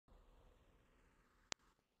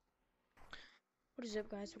What is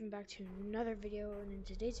up, guys? Welcome back to another video, and in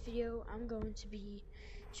today's video I'm going to be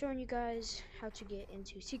showing you guys how to get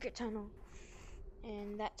into Secret Tunnel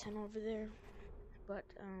and that tunnel over there. But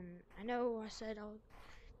I know I said I'll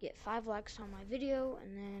get 5 likes on my video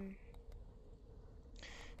and then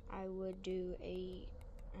I would do a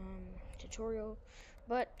tutorial,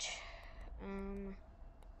 but I'm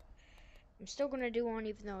still gonna do one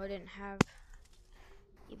even though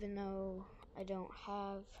I don't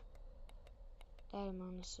have that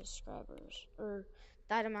amount of subscribers or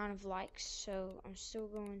that amount of likes, so I'm still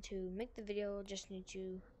going to make the video. Just need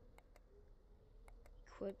to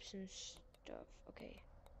equip some stuff. Okay.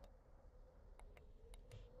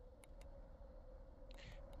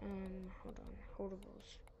 Hold on.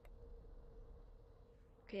 Holdables.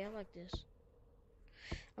 Okay, I like this.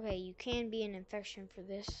 Okay, you can be an infection for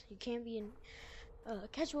this. You can be an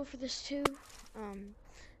casual for this too.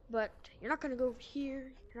 But you're not gonna go over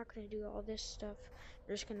here. You're not gonna do all this stuff.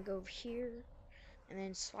 You're just gonna go over here and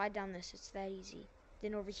then slide down this. It's that easy.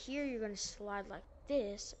 Then over here, you're gonna slide like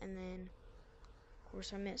this, and then, of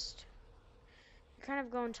course, I missed. You're kind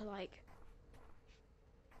of going to like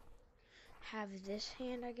have this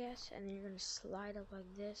hand, I guess, and then you're gonna slide up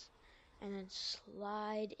like this, and then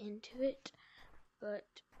slide into it. But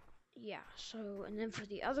yeah, so and then for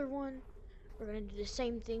the other one, we're gonna do the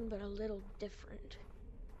same thing but a little different.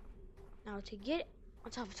 Now to get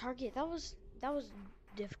on top of target, that was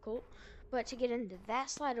difficult, but to get into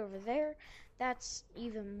that slide over there, that's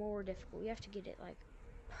even more difficult. You have to get it like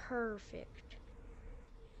perfect.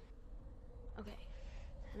 Okay,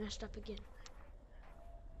 I messed up again.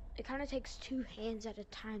 It kind of takes 2 hands at a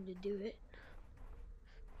time to do it.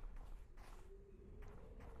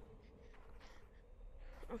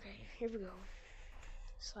 Okay, here we go.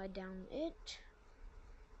 Slide down it.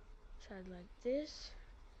 Slide like this.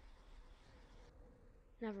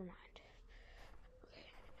 Never mind. Okay.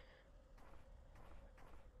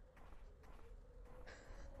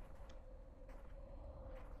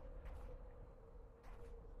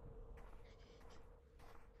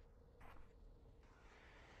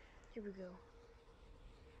 Here we go.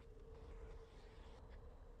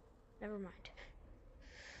 Never mind.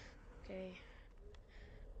 Okay.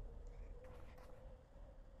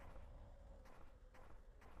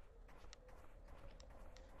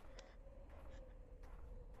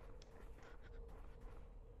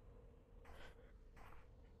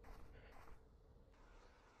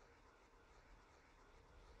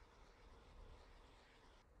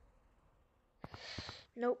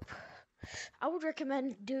 Nope. I would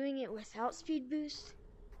recommend doing it without speed boost,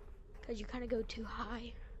 because you kind of go too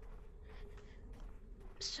high.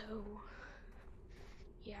 So,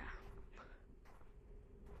 yeah.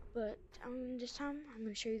 But this time, I'm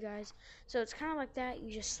going to show you guys. So it's kind of like that.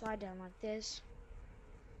 You just slide down like this.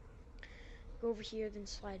 Go over here, then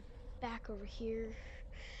slide back over here.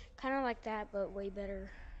 Kind of like that, but way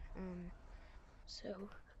better. So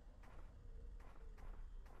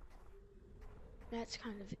that's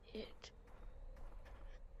kind of it.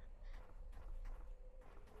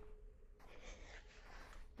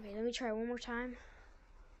 Okay, let me try one more time.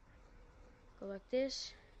 Go like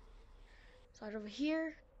this. Slide over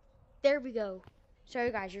here. There we go.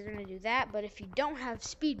 Sorry guys, you're gonna do that, but if you don't have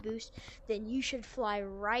speed boost, then you should fly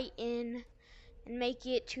right in and make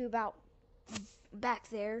it to about back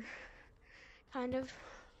there, kind of.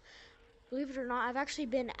 Believe it or not, I've actually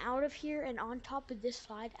been out of here and on top of this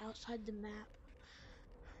slide outside the map.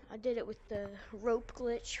 I did it with the rope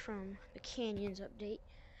glitch from the Canyons update.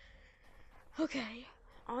 Okay,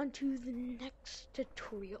 on to the next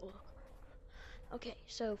tutorial. Okay,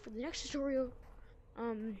 so for the next tutorial,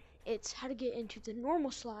 it's how to get into the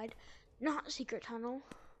normal slide, not Secret Tunnel.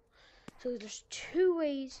 So there's 2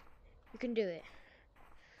 ways you can do it.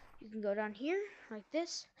 You can go down here like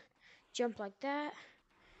this, jump like that.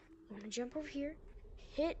 You want to jump over here,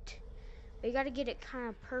 hit, but you got to get it kind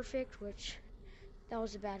of perfect, which that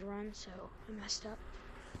was a bad run, so I messed up.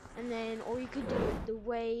 And then, or you could do it the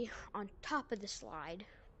way on top of the slide,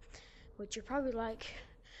 which you're probably like,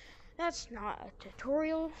 that's not a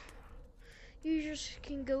tutorial. You just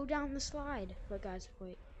can go down the slide. But guys,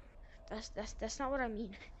 wait, that's not what I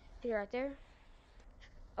mean. See right there?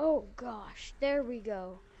 Oh gosh, there we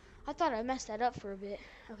go. I thought I messed that up for a bit.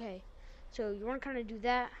 Okay, so you want to kind of do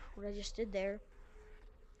that, what I just did there,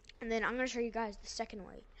 and then I'm going to show you guys the second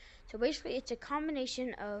way. So basically, it's a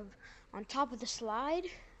combination of on top of the slide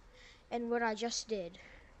and what I just did.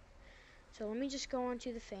 So let me just go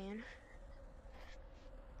onto the fan.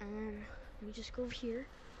 Let me just go over here.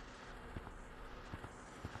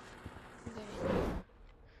 Okay,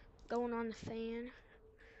 going on the fan.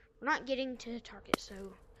 We're not getting to the target, so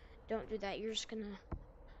don't do that. You're just gonna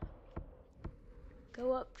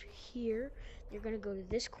go up here. You're gonna go to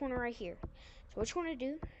this corner right here. So what you wanna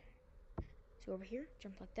do is go over here,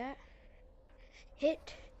 jump like that,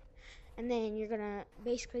 hit, and then you're gonna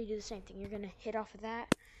basically do the same thing. You're gonna hit off of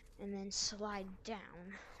that and then slide down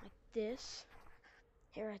like this.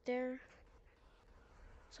 Hit right there.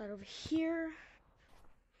 Slide over here,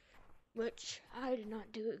 which I did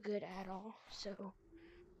not do it good at all. So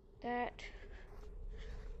that,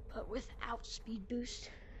 but without speed boost.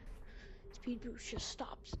 Speed boost just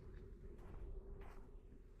stops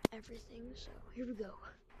everything. So here we go.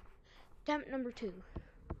 Attempt number 2.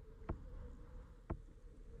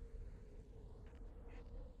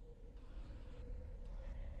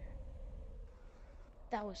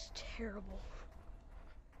 That was terrible.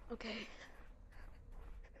 Okay.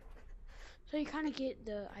 So you kind of get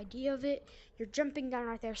the idea of it. You're jumping down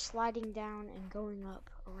right there, sliding down, and going up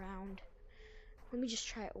around. Let me just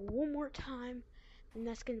try it one more time, and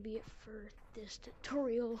that's going to be it for this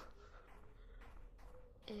tutorial.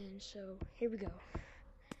 And so, here we go.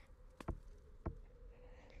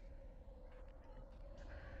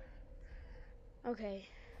 Okay,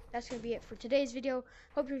 that's going to be it for today's video.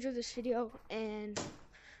 Hope you enjoyed this video, and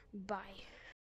bye.